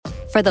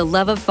For the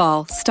love of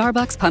fall,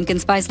 Starbucks pumpkin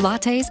spice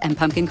lattes and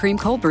pumpkin cream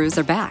cold brews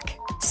are back.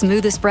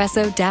 Smooth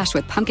espresso dashed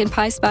with pumpkin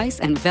pie spice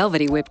and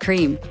velvety whipped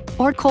cream.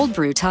 Or cold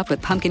brew topped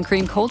with pumpkin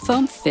cream cold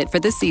foam fit for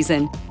the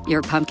season.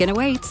 Your pumpkin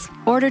awaits.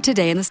 Order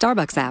today in the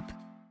Starbucks app.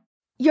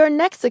 Your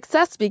next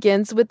success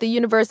begins with the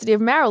University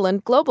of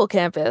Maryland Global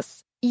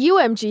Campus.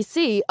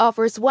 UMGC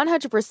offers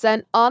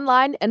 100%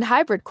 online and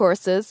hybrid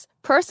courses,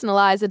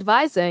 personalized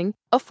advising,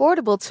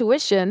 affordable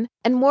tuition,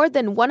 and more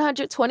than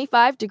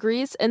 125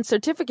 degrees and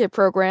certificate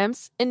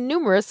programs in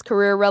numerous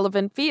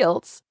career-relevant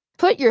fields.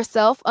 Put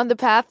yourself on the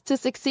path to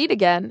succeed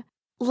again.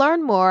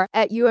 Learn more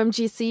at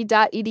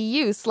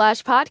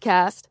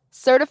umgc.edu/podcast.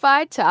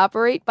 Certified to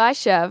operate by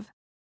Chev.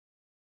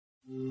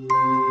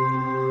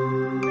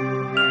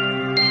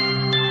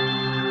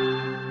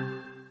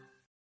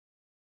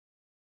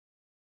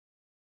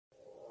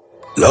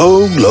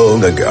 Long,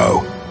 long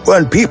ago,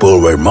 when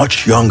people were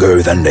much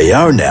younger than they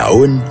are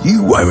now and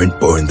you weren't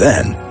born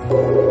then,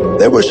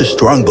 there was a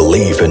strong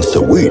belief in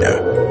Sowina,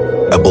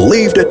 a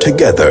belief that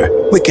together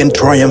we can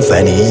triumph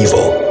any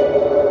evil,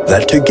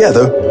 that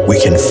together we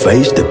can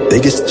face the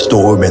biggest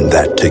storm and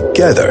that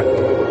together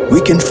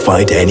we can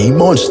fight any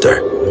monster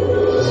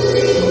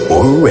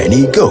or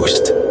any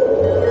ghost.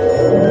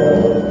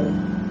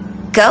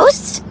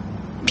 Ghosts?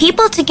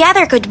 People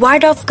together could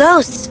ward off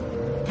ghosts.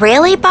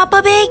 Really,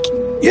 Papa Big?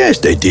 Yes,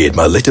 they did,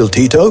 my little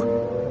Tito.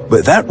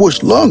 But that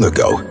was long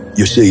ago.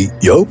 You see,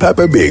 your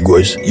Papa Big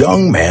was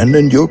young man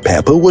and your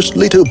Papa was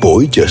little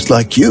boy just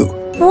like you.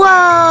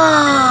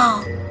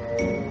 Whoa!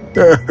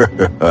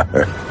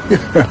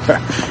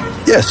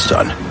 Yes,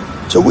 son.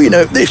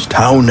 Sowina, this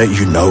town that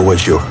you know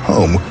as your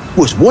home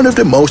was one of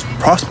the most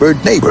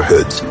prospered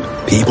neighborhoods.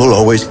 People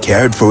always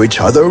cared for each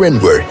other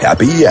and were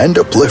happy and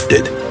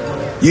uplifted.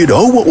 You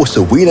know what was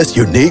Sowina's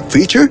unique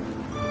feature?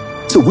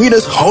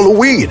 Sowina's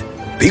Halloween.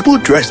 People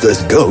dressed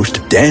as ghosts,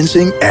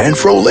 dancing and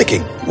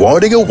frolicking,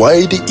 warding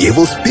away the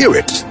evil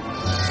spirits.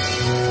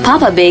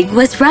 Papa Big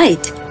was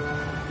right.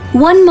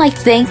 One might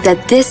think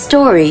that this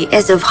story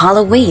is of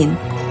Halloween.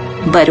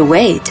 But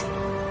wait,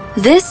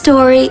 this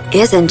story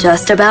isn't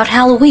just about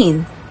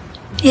Halloween.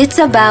 It's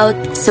about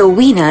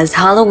Sowina's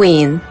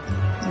Halloween.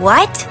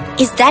 What?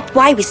 Is that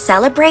why we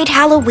celebrate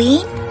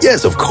Halloween?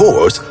 Yes, of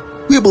course.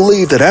 We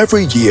believe that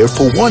every year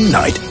for one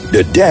night,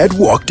 the dead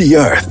walk the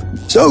earth.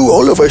 So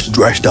all of us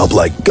dressed up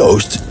like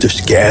ghosts to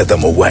scare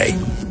them away.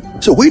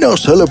 Sowina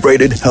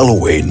celebrated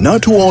Halloween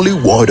not to only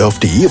ward off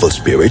the evil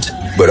spirits,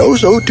 but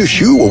also to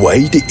shoo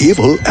away the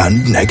evil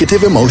and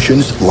negative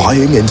emotions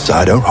lying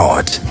inside our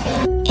hearts.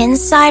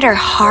 Inside our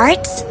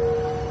hearts?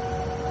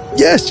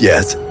 Yes.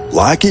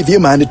 Lack of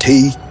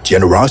humanity,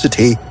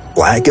 generosity,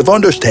 lack of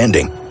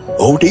understanding.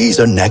 All these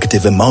are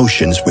negative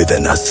emotions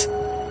within us.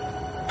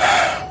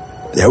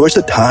 There was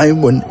a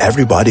time when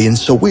everybody in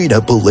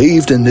Sowina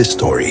believed in this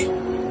story.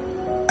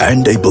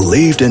 And they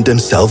believed in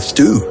themselves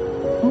too.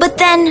 But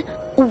then,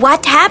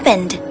 what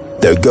happened?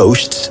 The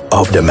ghosts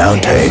of the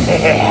mountain.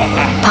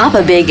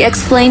 Papa Big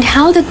explained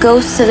how the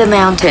ghosts of the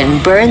mountain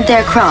burned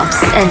their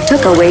crops and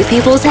took away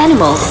people's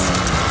animals.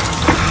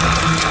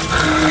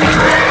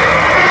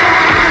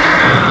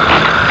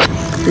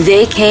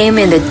 They came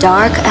in the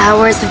dark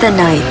hours of the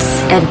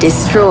nights and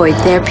destroyed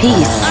their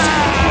peace.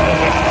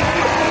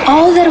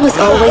 All that was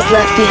always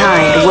left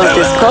behind was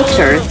the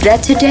sculpture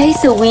that today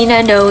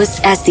Sowina knows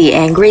as the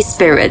Angry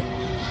Spirit.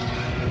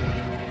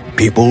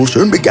 People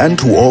soon began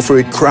to offer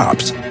it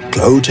crops,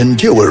 clothes and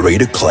jewelry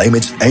to claim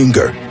its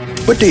anger.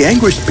 But the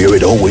Angry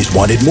Spirit always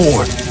wanted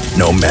more.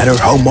 No matter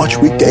how much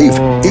we gave,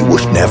 it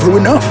was never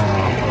enough.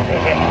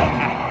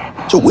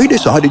 So we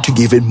decided to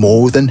give it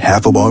more than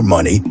half of our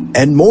money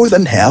and more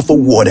than half of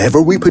whatever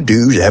we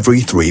produce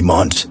every 3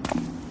 months.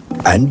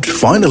 And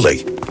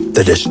finally,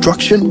 the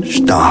destruction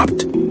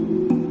stopped.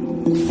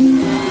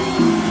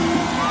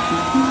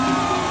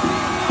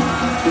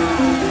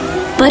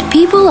 But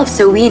people of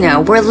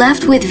Sowina were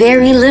left with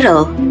very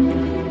little.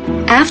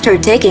 After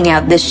taking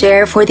out the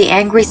share for the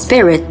Angry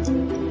Spirit,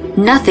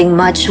 nothing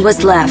much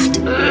was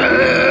left.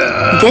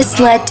 This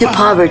led to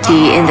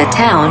poverty in the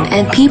town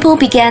and people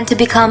began to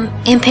become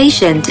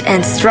impatient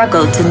and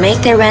struggled to make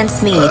their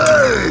ends meet.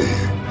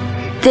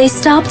 They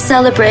stopped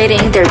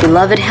celebrating their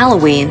beloved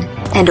Halloween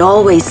and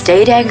always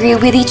stayed angry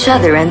with each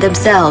other and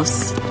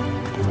themselves.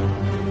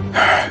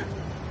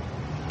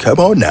 Come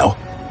on now,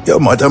 your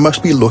mother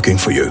must be looking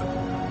for you.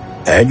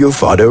 And your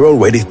father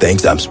already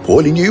thinks I'm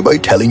spoiling you by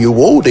telling you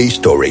all these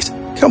stories.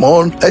 Come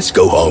on, let's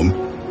go home.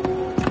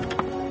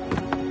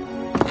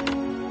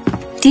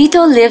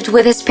 Tito lived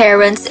with his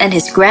parents and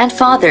his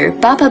grandfather,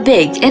 Papa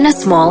Big, in a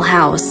small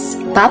house.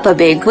 Papa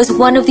Big was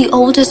one of the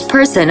oldest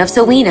person of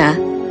Sowina.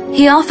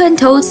 He often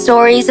told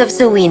stories of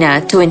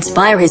Sowina to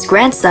inspire his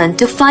grandson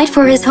to fight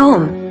for his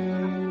home.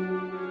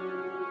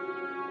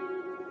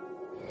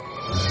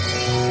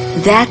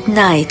 That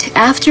night,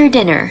 after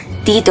dinner,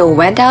 Tito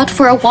went out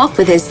for a walk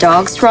with his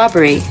dog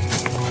Strawberry.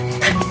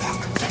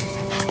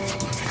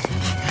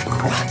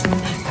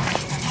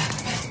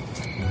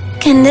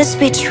 Can this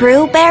be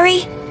true,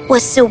 Barry?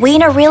 Was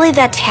Sowina really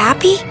that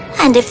happy?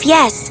 And if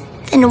yes,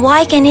 then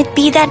why can it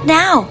be that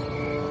now?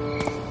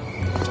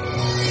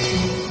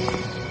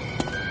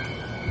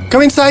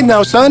 Come inside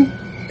now, son.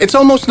 It's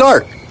almost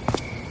dark.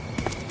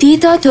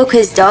 Tito took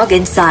his dog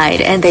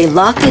inside and they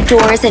locked the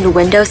doors and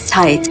windows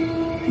tight.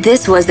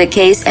 This was the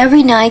case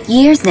every night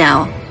years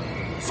now.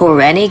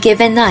 For any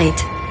given night,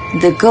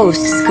 the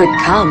ghosts could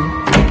come.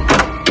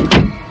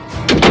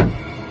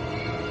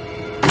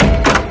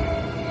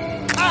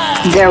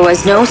 There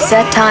was no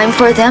set time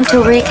for them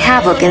to wreak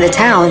havoc in the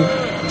town.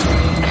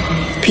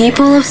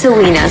 People of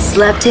Sowina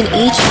slept in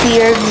each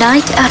fear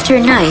night after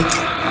night,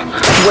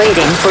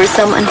 waiting for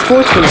some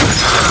unfortunate,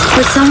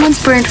 for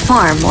someone's burnt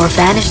farm or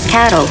vanished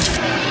cattle.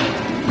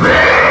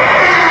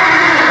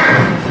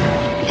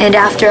 And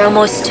after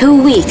almost 2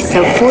 weeks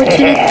of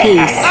fortunate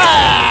peace,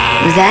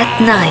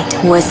 that night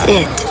was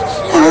it.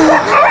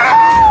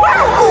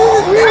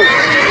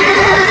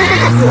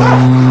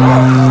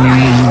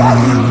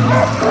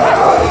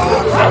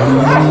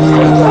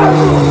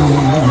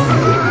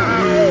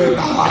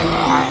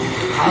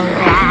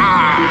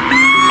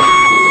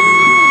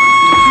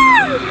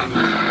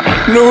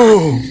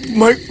 No!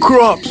 My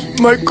crops!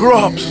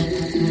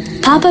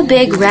 Papa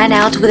Big ran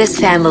out with his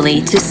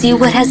family to see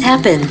what has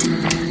happened.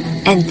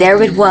 And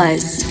there it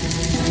was,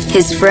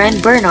 his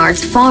friend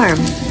Bernard's farm.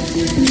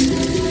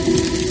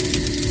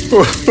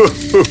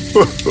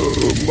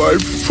 My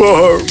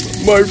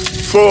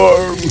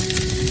farm!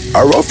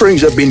 Our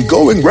offerings have been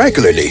going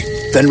regularly.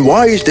 Then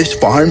why is this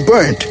farm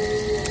burnt?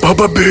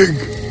 Papa Big,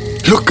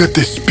 look at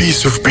this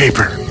piece of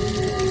paper.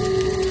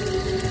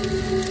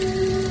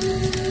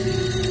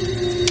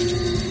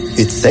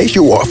 It says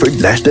you offered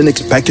less than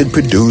expected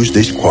produce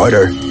this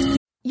quarter.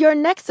 Your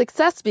next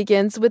success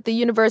begins with the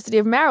University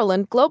of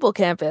Maryland Global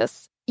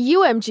Campus.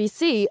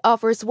 UMGC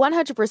offers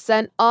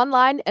 100%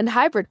 online and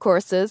hybrid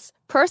courses,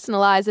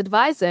 personalized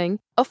advising,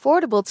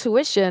 affordable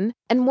tuition,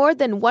 and more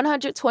than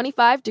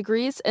 125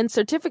 degrees and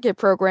certificate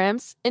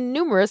programs in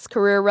numerous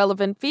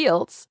career-relevant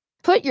fields.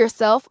 Put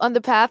yourself on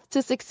the path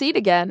to succeed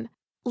again.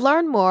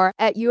 Learn more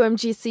at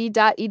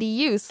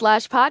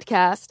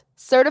umgc.edu/podcast.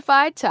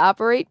 Certified to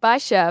operate by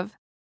Chev.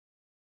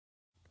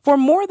 For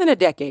more than a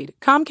decade,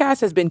 Comcast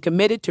has been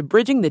committed to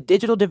bridging the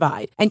digital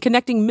divide and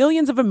connecting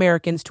millions of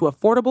Americans to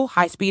affordable,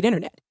 high-speed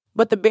internet.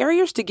 But the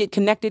barriers to get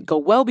connected go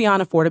well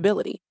beyond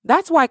affordability.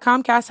 That's why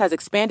Comcast has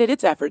expanded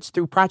its efforts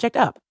through Project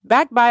Up.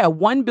 Backed by a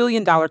 $1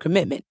 billion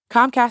commitment,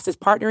 Comcast is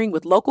partnering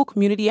with local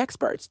community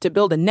experts to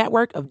build a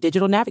network of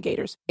digital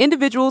navigators,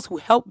 individuals who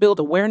help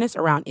build awareness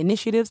around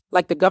initiatives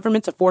like the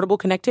government's Affordable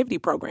Connectivity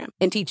Program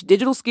and teach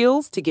digital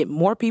skills to get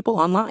more people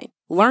online.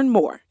 Learn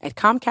more at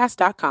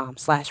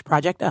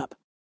comcast.com/projectup.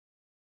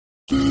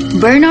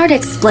 Bernard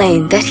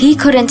explained that he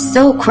couldn't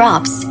sow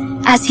crops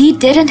as he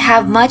didn't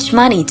have much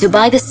money to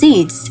buy the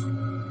seeds.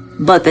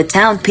 But the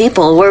town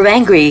people were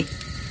angry.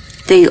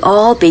 They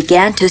all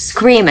began to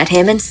scream at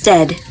him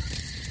instead.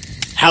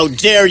 How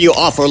dare you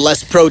offer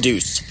less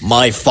produce?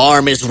 My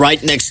farm is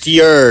right next to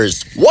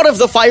yours. What if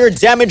the fire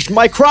damaged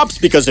my crops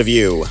because of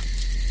you?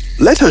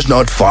 Let us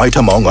not fight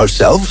among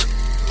ourselves.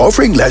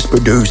 Offering less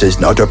produce is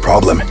not a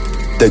problem.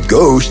 The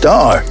ghosts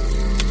are.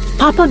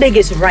 Papa Big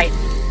is right.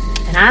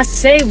 And I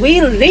say we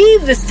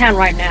leave this town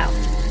right now.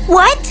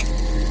 What?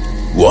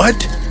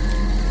 What?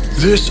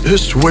 This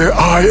is where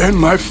I and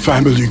my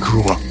family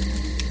grew up.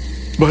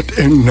 But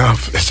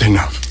enough is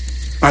enough.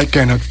 I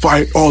cannot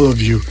fight all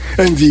of you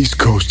and these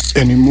ghosts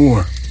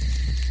anymore.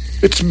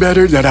 It's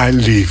better that I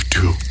leave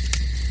too.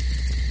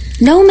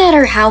 No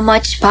matter how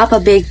much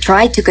Papa Big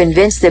tried to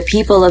convince the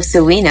people of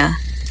Sowina,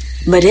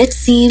 but it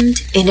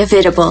seemed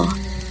inevitable.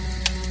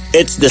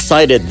 It's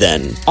decided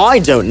then. I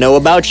don't know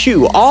about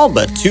you, all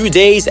but 2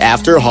 days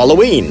after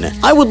Halloween.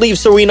 I would leave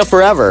Sowina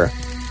forever.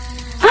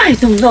 I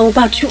don't know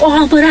about you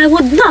all, but I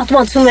would not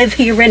want to live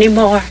here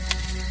anymore.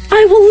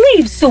 I will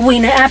leave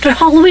Sowina after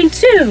Halloween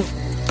too.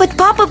 But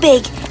Papa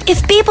Big,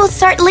 if people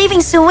start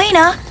leaving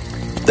Sowina,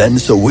 then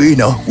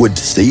Sowina would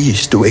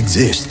cease to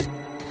exist.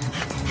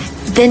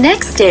 The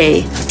next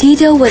day,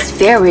 Tito was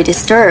very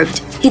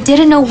disturbed. He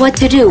didn't know what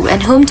to do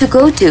and whom to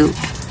go to.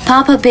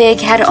 Papa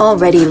Big had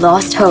already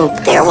lost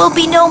hope. There will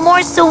be no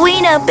more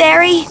Sowina,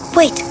 Barry.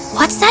 Wait,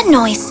 what's that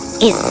noise?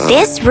 Is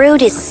this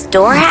Rudy's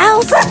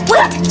storehouse?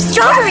 Wait,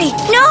 Strawberry,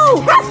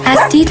 no!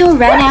 As Tito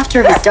ran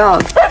after his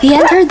dog, he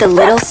entered the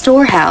little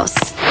storehouse.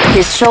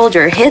 His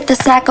shoulder hit the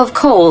sack of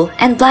coal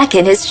and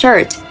blackened his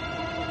shirt.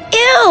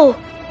 Ew!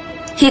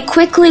 He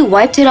quickly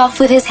wiped it off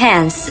with his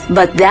hands,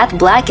 but that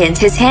blackened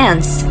his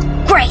hands.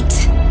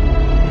 Great!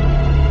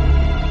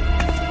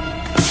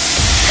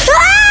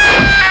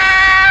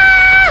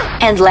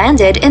 And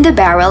landed in the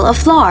barrel of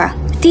flour.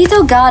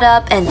 Tito got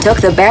up and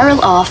took the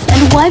barrel off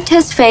and wiped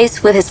his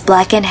face with his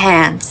blackened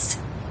hands.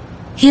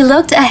 He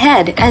looked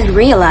ahead and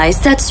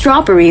realized that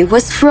Strawberry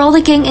was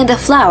frolicking in the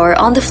flour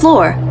on the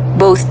floor.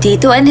 Both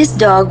Tito and his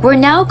dog were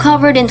now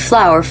covered in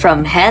flour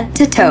from head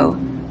to toe.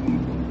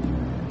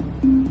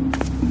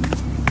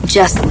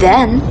 Just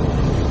then,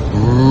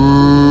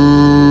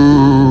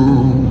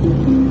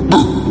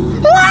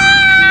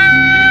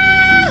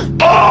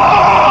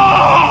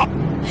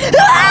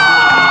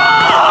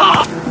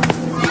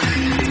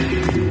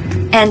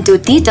 and to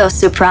Tito's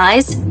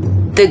surprise,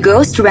 the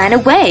ghost ran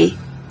away.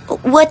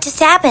 What just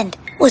happened?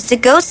 Was the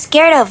ghost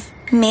scared of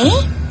me?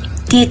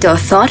 Tito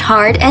thought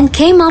hard and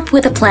came up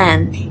with a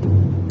plan.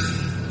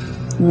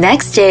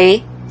 Next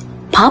day,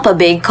 Papa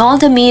Big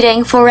called a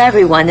meeting for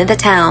everyone in the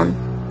town.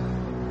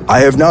 I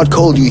have not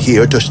called you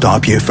here to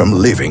stop you from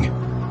living.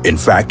 In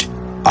fact,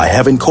 I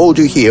haven't called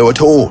you here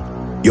at all.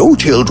 Your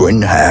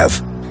children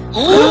have.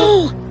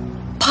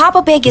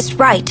 Papa Big is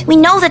right. We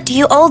know that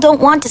you all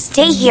don't want to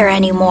stay here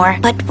anymore.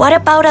 But what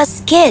about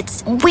us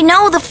kids? We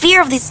know the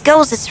fear of these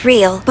ghosts is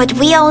real, but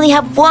we only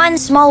have one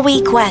small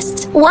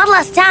request. One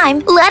last time,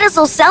 let us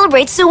all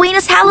celebrate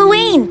Sowina's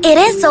Halloween. It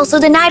is also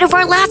the night of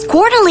our last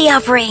quarterly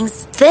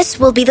offerings. This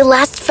will be the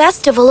last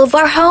festival of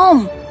our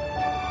home.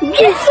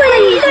 Yes,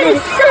 please! Let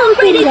us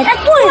celebrate it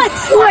at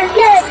once! One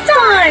last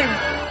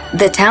time!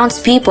 The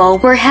townspeople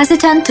were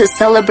hesitant to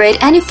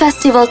celebrate any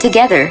festival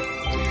together,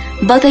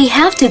 but they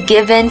have to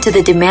give in to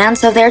the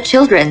demands of their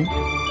children.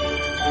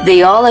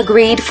 They all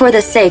agreed for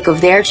the sake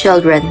of their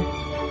children.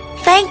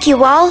 Thank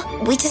you all.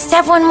 We just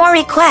have one more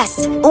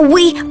request.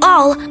 We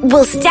all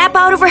will step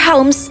out of our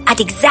homes at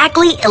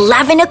exactly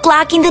 11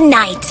 o'clock in the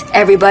night.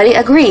 Everybody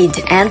agreed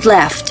and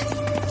left.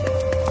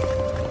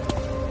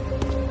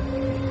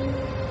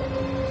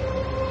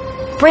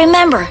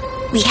 Remember,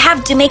 we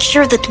have to make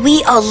sure that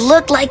we all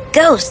look like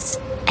ghosts,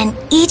 and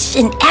each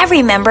and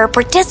every member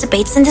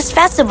participates in this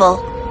festival.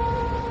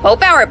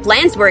 Hope our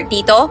plans work,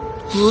 Tito.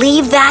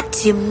 Leave that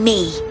to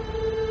me.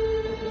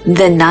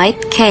 The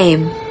night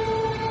came.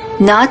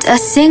 Not a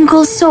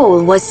single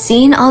soul was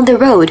seen on the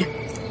road.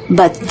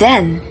 But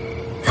then...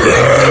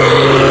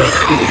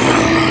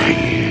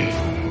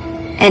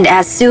 and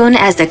as soon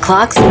as the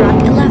clock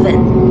struck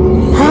 11...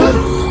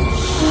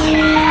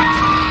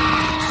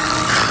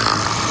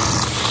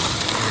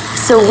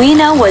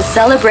 Sowina was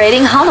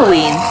celebrating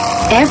Halloween.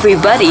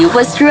 Everybody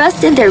was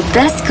dressed in their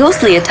best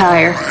ghostly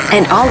attire,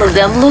 and all of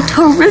them looked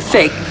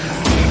horrific.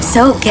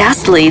 So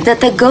ghastly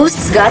that the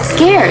ghosts got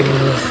scared.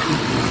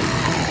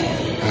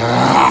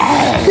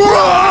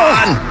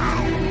 Run!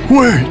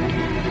 Wait,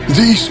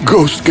 these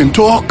ghosts can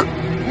talk?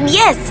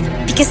 Yes,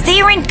 because they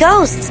aren't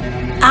ghosts.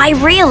 I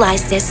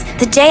realized this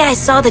the day I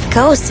saw the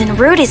ghost in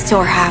Rudy's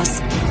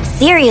storehouse.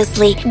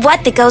 Seriously,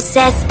 what the ghost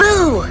says,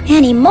 boo,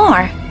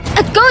 anymore.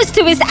 A ghost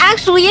who is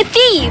actually a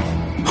thief!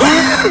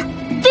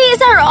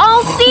 These are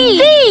all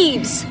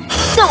thieves!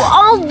 So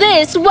all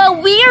this while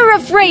we're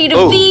afraid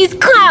of these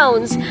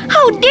clowns!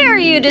 How dare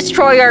you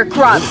destroy our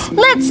crops!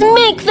 Let's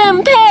make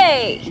them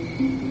pay!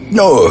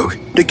 No,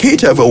 the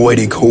kids have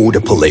already called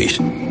the police.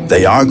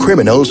 They are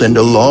criminals and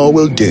the law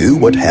will do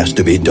what has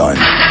to be done.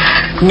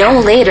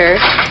 No later,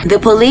 the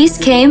police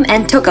came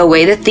and took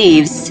away the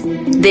thieves.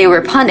 They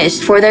were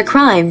punished for their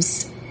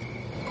crimes.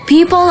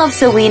 People of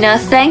Sowina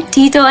thanked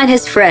Tito and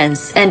his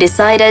friends and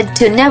decided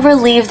to never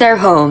leave their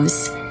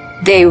homes.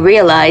 They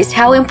realized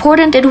how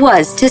important it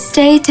was to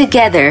stay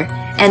together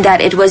and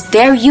that it was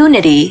their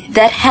unity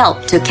that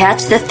helped to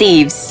catch the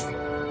thieves.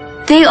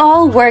 They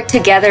all worked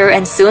together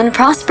and soon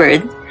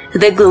prospered.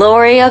 The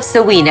glory of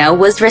Sowina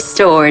was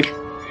restored.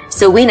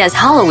 Sowina's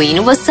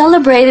Halloween was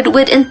celebrated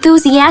with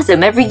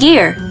enthusiasm every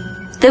year.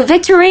 The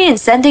victory in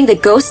sending the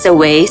ghosts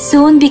away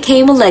soon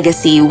became a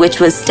legacy which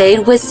was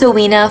stayed with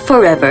Sowina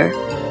forever.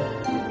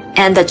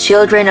 And the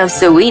children of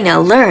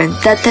Sowina learned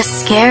that the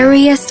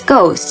scariest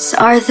ghosts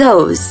are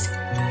those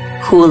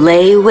who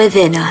lay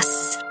within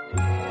us.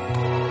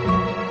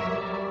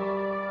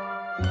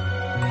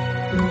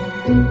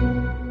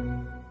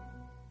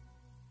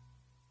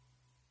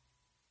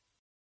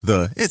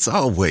 The "it's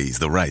always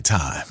the right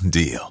time"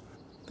 deal.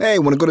 Hey,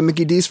 want to go to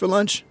Mickey D's for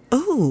lunch?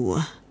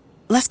 Ooh,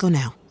 let's go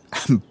now.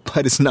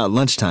 But it's not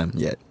lunchtime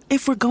yet.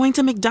 If we're going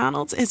to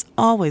McDonald's, it's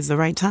always the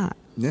right time.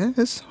 Yeah,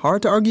 it's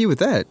hard to argue with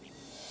that.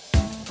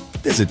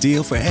 There's a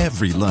deal for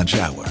every lunch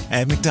hour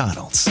at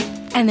McDonald's.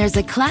 And there's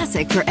a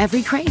classic for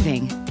every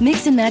craving.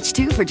 Mix and match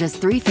 2 for just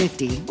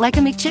 $3.50, like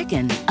a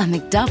McChicken, a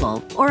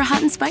McDouble, or a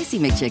hot and spicy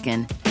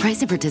McChicken.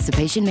 Price and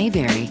participation may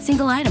vary.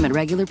 Single item at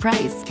regular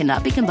price.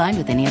 Cannot be combined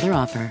with any other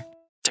offer.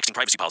 Texting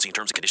privacy policy and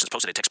terms and conditions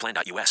posted at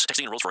textplan.us.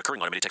 Texting enrolls for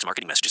recurring automated text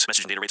marketing messages.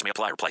 Message and data rates may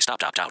apply. Reply stop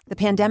to opt out. The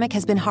pandemic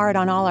has been hard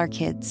on all our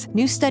kids.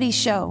 New studies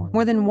show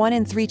more than 1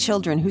 in 3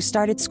 children who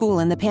started school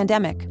in the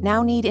pandemic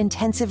now need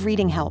intensive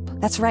reading help.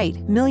 That's right.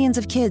 Millions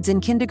of kids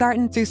in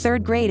kindergarten through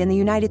 3rd grade in the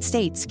United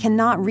States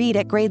cannot read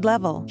at grade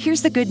level.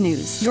 Here's the good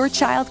news. Your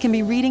child can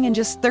be reading in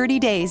just 30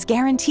 days,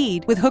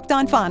 guaranteed, with Hooked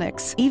on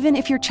Phonics. Even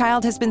if your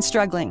child has been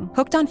struggling,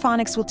 Hooked on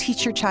Phonics will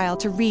teach your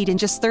child to read in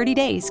just 30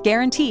 days,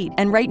 guaranteed.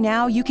 And right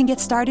now, you can get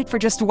started for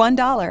just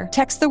 $1.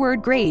 Text the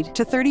word GRADE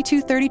to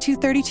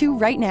 323232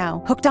 right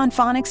now. Hooked on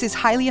Phonics is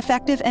highly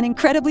effective and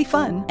incredibly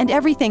fun, and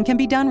everything can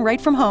be done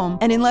right from home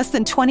and in less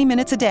than 20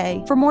 minutes a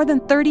day. For more than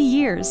 30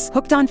 years,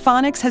 Hooked on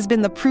Phonics has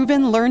been the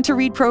proven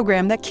learn-to-read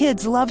program that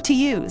kids love to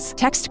use.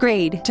 Text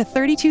GRADE to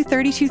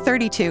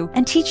 323232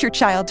 and teach your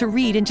child to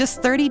read in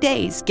just 30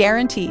 days,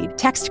 guaranteed.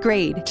 Text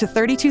GRADE to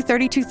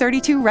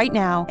 323232 right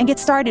now and get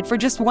started for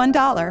just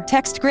 $1.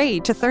 Text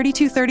GRADE to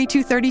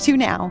 323232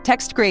 now.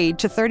 Text GRADE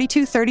to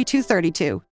 323232.